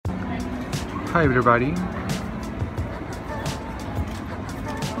Hi everybody.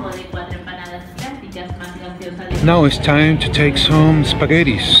 Now it's time to take some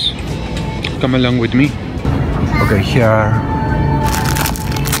spaghettis. Come along with me. Okay, here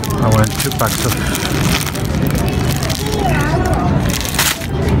I want 2 packs of...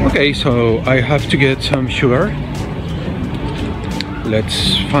 Okay, so I have to get some sugar.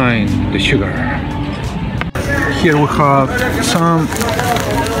 Let's find the sugar. Here we have some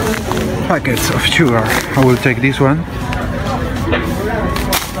packets of sugar. I will take this one.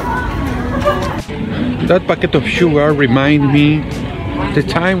 That packet of sugar reminds me the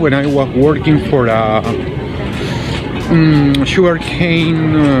time when I was working for a sugar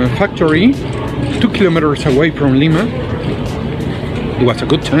cane factory 2 kilometers away from Lima. It was a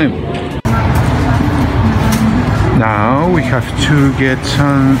good time. Now we have to get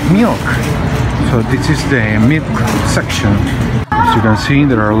some milk. So this is the milk section. As you can see,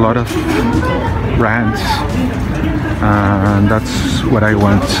 there are a lot of brands, and that's what I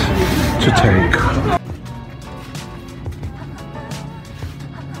want to take.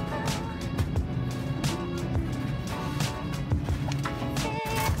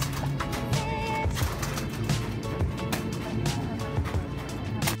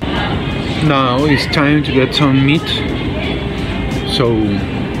 Now it's time to get some meat, so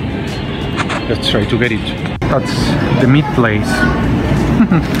let's try to get it. That's the meat place.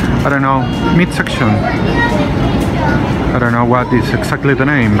 I don't know, meat section. I don't know what is exactly the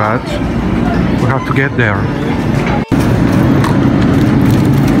name, but we have to get there.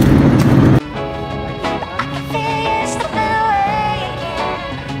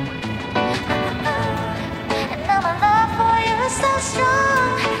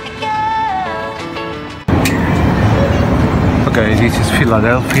 Okay, this is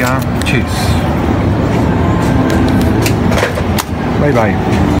Philadelphia cheese. Bye bye.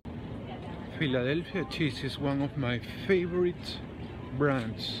 Philadelphia cheese is one of my favorite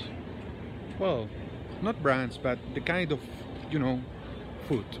brands. Well, not brands, but the kind of, you know,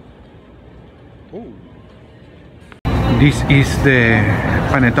 food. Oh. This is the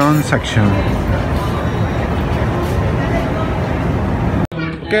panettone section.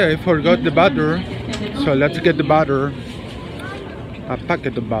 Okay, I forgot the butter, so let's get the butter. A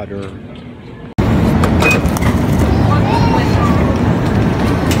packet of butter.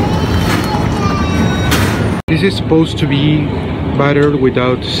 This is supposed to be butter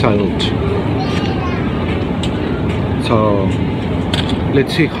without salt. So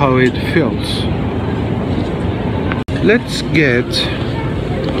let's see how it feels. Let's get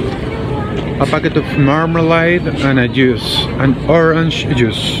a packet of marmalade and a juice, an orange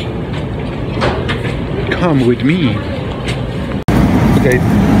juice. Come with me. Okay,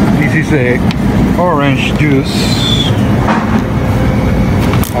 this is the orange juice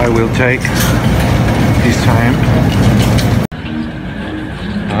I will take this time.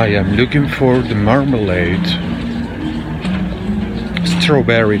 I am looking for the marmalade.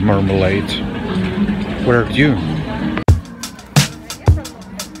 Strawberry marmalade. Where are you?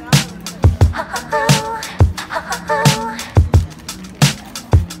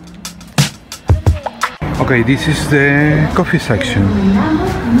 Okay, this is the coffee section.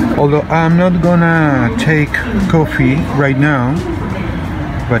 Although I'm not gonna take coffee right now,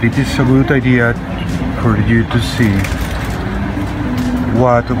 but it is a good idea for you to see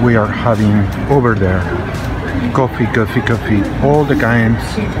what we are having over there. Coffee, coffee, coffee. All the kinds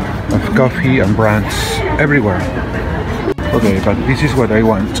of coffee and brands everywhere. Okay, but this is what I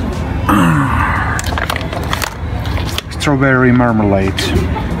want. Strawberry marmalade.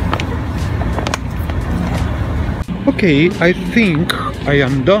 Okay, I think I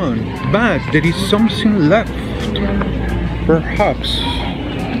am done, but there is something left. Perhaps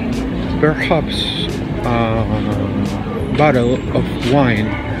a bottle of wine.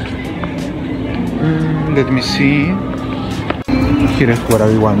 Let me see. Here is what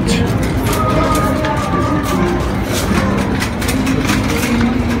I want.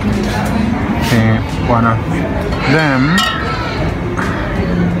 Okay, one of them.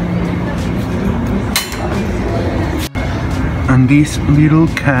 And this little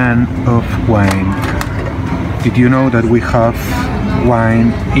can of wine. Did you know that we have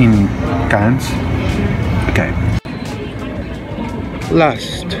wine in cans? Okay.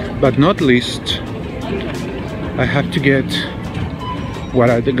 Last but not least, I have to get what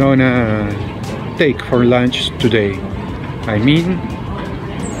I'm gonna take for lunch today. I mean,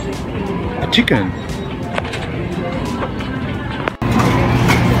 a chicken.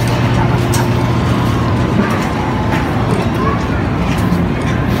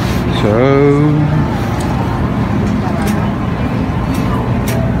 So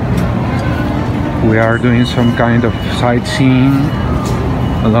We are doing some kind of sightseeing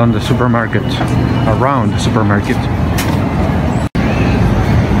along the supermarket, around the supermarket.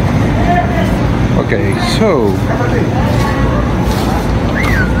 Okay, so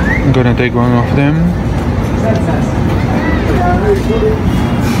I'm gonna take one of them.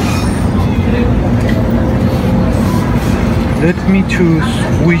 Let me choose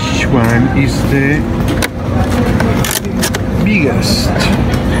which one is the biggest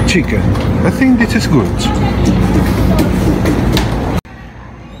chicken. I think this is good.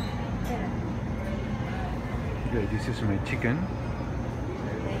 Okay, this is my chicken.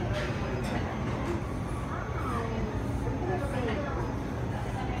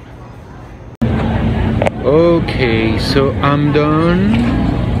 Okay, so I'm done.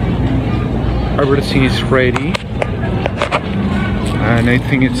 Everything is ready. And I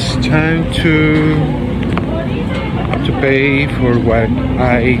think it's time to pay for what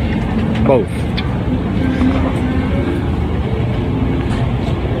I bought.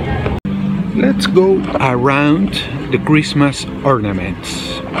 Let's go around the Christmas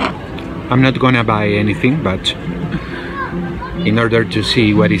ornaments. I'm not gonna buy anything, but in order to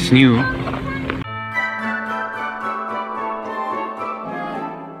see what is new.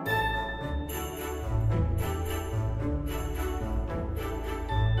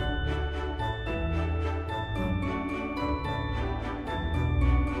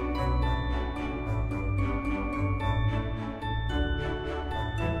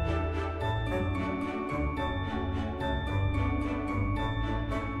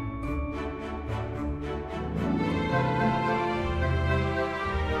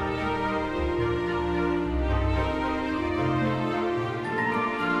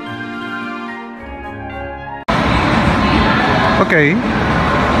 Okay,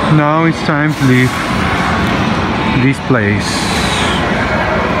 now it's time to leave this place.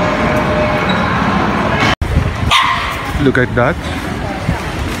 Look at that.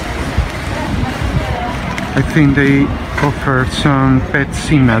 I think they offer some pets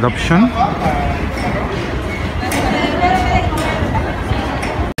in adoption.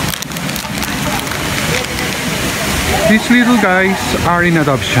 These little guys are in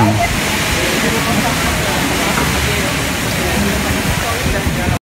adoption.